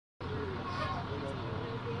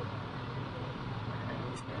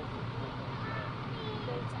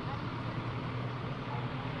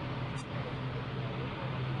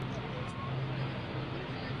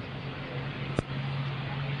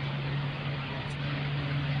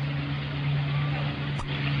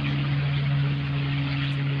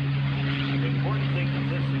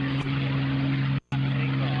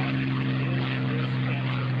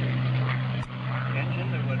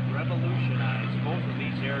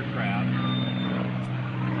aircraft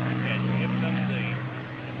and give them the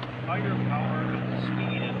firepower and the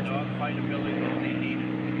speed and dogfight ability that they needed.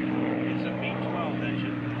 It's a V12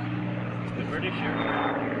 engine. The British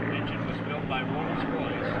aircraft engine was built by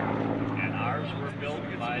Rolls-Royce, and ours were built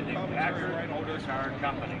by the Packard Motor Car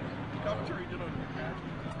Company. Commentary did on your passenger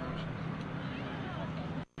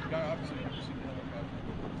guy obviously never seen the helicopter.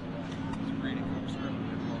 It's grading from script and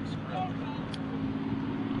then long script.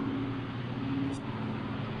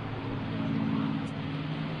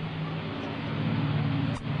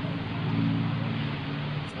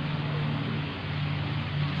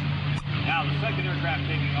 Now, the second aircraft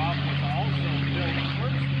taking off was also built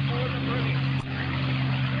first for the British.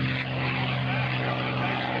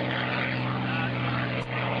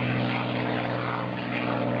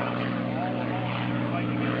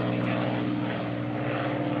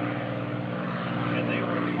 And they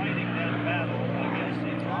were fighting that battle against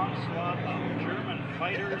the onslaught of German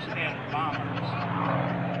fighters and bombers,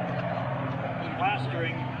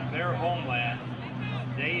 plastering their homeland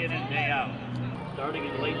day in and day out, starting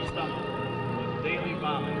in late summer. Daily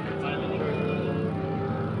bombing by the Germans.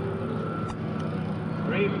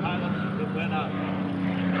 Brave pilots that went out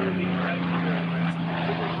through these types of aircraft,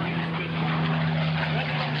 Supermarine Spitfire,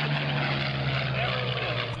 never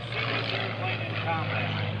lived to see this airplane in combat.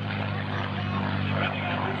 Depending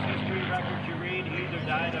on whose history record you read, he either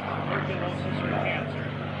died of tuberculosis or cancer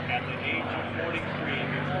at the age of 43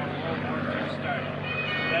 before World War II started.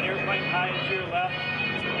 That airplane high as your left,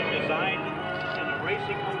 designed in a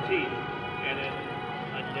racing motif, and it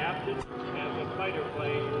adapted as a fighter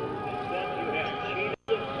plane. Instead, you have cheated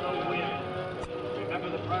the wind. Remember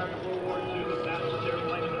the prior to World War II, the fastest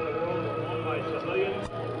airplanes in the world were owned by civilians.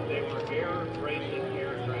 They were air racing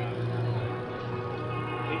aircraft.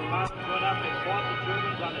 These pilots went up and fought the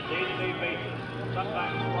Germans on a day-to-day basis,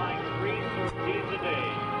 sometimes flying 3 sorties a day.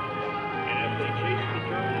 And as they chased the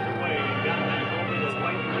Germans away and got them over the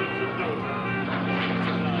white cliffs of Dover,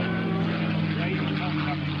 it was a great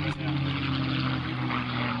homecoming for them.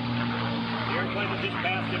 The airplane that just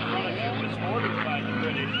passed in front of you was ordered by the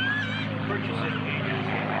British purchasing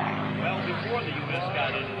agency well before the U.S.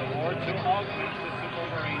 got into the war to augment the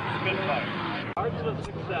Supermarine Spitfire. Part of the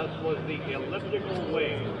success was the elliptical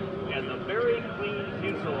wing and the very clean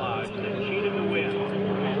fuselage that cheated the wind,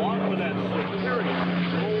 along with that superior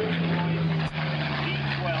Rolls-Royce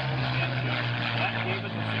V12 engine. That gave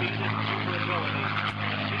it the speed and maneuverability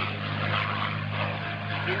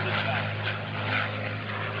to the top.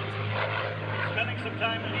 Spending some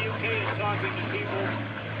time in the UK and talking to people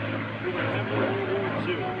who remember World War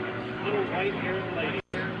II, little white-haired lady,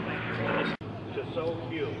 to so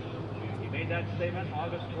few. He made that statement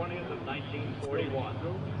August 20th of 1941.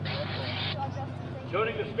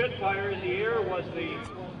 Joining the Spitfire in the air was the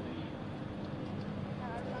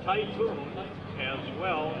Typhoon as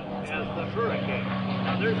well as the Hurricane.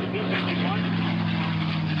 Now there's the P-51.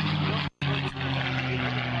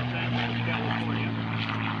 California.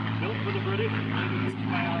 Built for the British and later used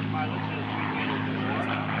by our pilots as we entered the war.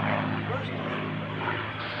 First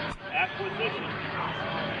acquisition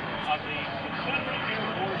of the Confederate Air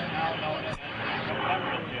Force, now known as the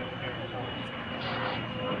Comparative Air Force.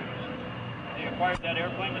 They acquired that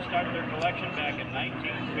airplane and started their collection back in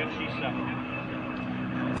 1957.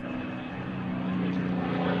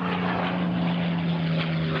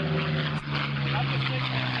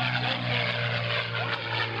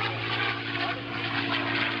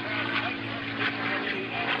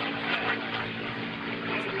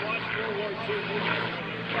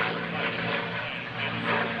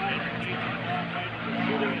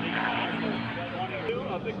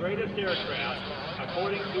 Of the greatest aircraft,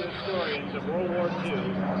 according to historians of World War II,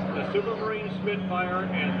 the Supermarine Spitfire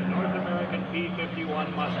and the North American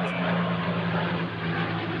P-51 Mustang.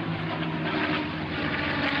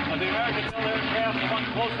 Of the American-built aircraft, the one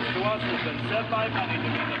closest to us has been said by many to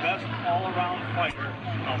be the best all-around fighter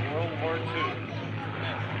of World War II.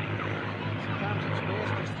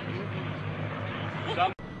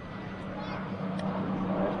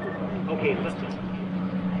 Okay, listen.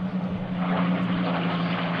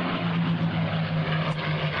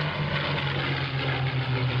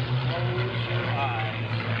 Close your eyes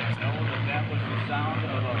and know that that was the sound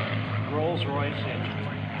of a Rolls-Royce engine.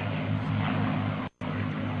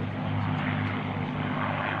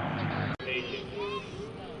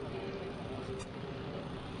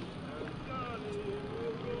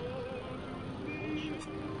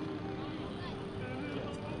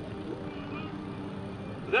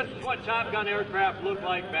 This is what Top Gun aircraft looked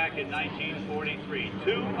like back in 1943.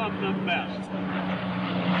 2 of the best.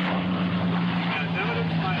 As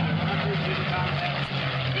evidenced by their hundreds in combat,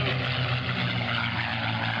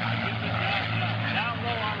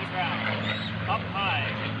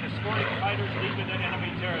 escorting fighters deep into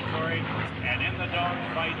enemy territory and in the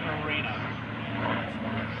dogfight arena.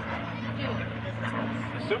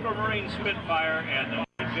 The Supermarine Spitfire and the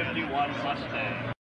P-51D Mustang.